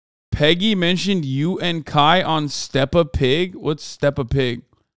Peggy mentioned you and Kai on Steppa Pig. What's Steppa Pig?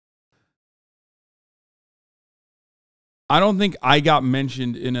 I don't think I got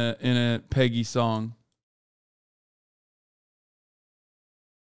mentioned in a Peggy song.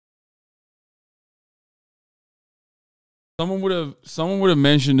 Someone would have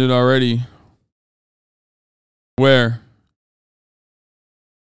mentioned it already. Where?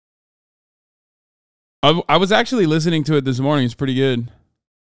 I was actually listening to it this morning. It's pretty good.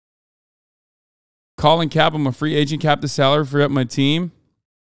 Calling Cap. I'm a free agent. Cap the salary. Free up my team.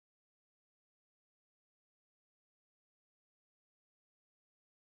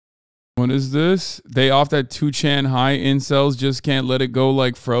 What is this? They off that 2chan high incels just can't let it go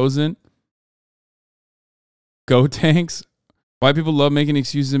like Frozen. Go tanks. Why people love making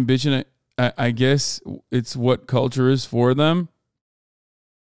excuses and bitching. I guess it's what culture is for them.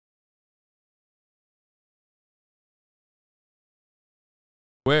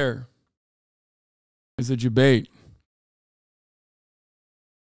 Where is the debate?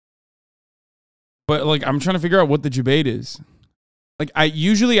 But like, I'm trying to figure out what the debate is. Like,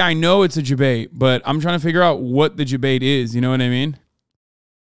 I know it's a debate, but I'm trying to figure out what the debate is. You know what I mean?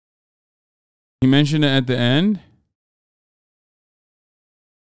 He mentioned it at the end.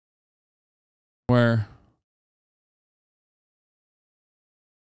 Where?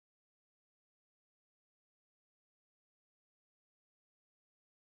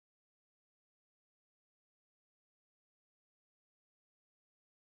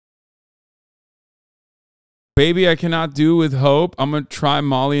 Baby, I cannot do with hope. I'm going to try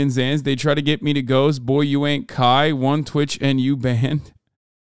Molly and Zans. They try to get me to ghost. Boy, you ain't Kai. One Twitch and you banned.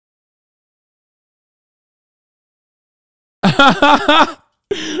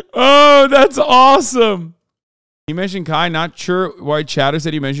 Oh, that's awesome. He mentioned Kai. Not sure why Chatter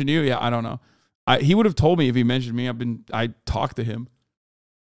said he mentioned you. Yeah, I don't know. He would have told me if he mentioned me. I talked to him.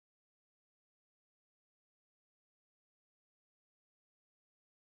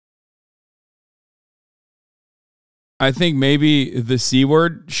 I think maybe the C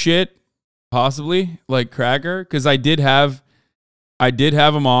word shit, possibly, like Cracker, because I did have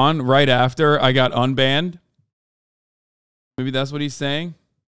him on right after I got unbanned. Maybe that's what he's saying.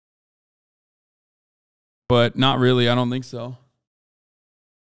 But not really. I don't think so.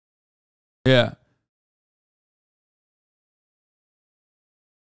 Yeah.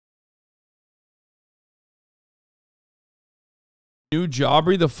 New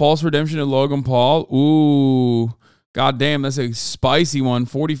Jobbery, the false redemption of Logan Paul. Ooh. God damn, that's a spicy one.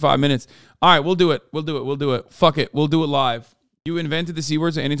 45 minutes. All right, we'll do it. We'll do it. Fuck it. We'll do it live. You invented the C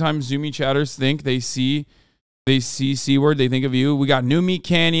word, so anytime Zoomy chatters think they see C word, they think of you. We got New Meat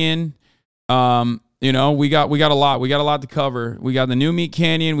Canyon. You know, we got a lot. We got a lot to cover. We got the New Meat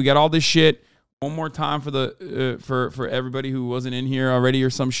Canyon. We got all this shit. One more time for the for everybody who wasn't in here already or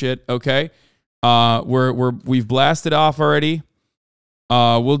some shit. Okay. We've blasted off already.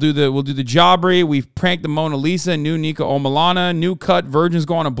 We'll do the Jobbery. We've pranked the Mona Lisa, new Nika Omalana, new cut virgins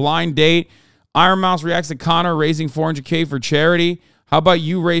go on a blind date. Iron Mouse reacts to Connor raising 400K for charity. How about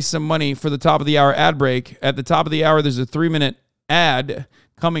you raise some money for the top of the hour ad break? At the top of the hour, there's a 3-minute ad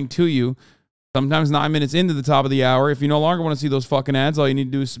coming to you. Sometimes 9 minutes into the top of the hour. If you no longer want to see those fucking ads, all you need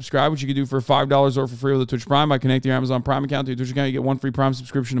to do is subscribe, which you can do for $5 or for free with a Twitch Prime by connecting your Amazon Prime account to your Twitch account. You get one free Prime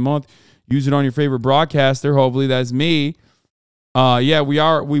subscription a month. Use it on your favorite broadcaster. Hopefully, that's me. Yeah,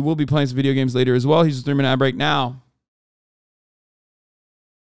 we will be playing some video games later as well. Here's a 3-minute ad break now.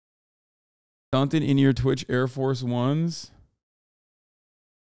 Something in your Twitch Air Force Ones.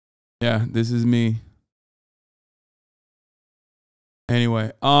 Yeah, this is me.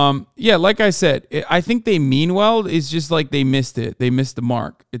 Anyway, yeah, like I said, I think they mean well. It's just like they missed it. They missed the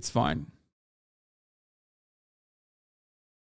mark. It's fine.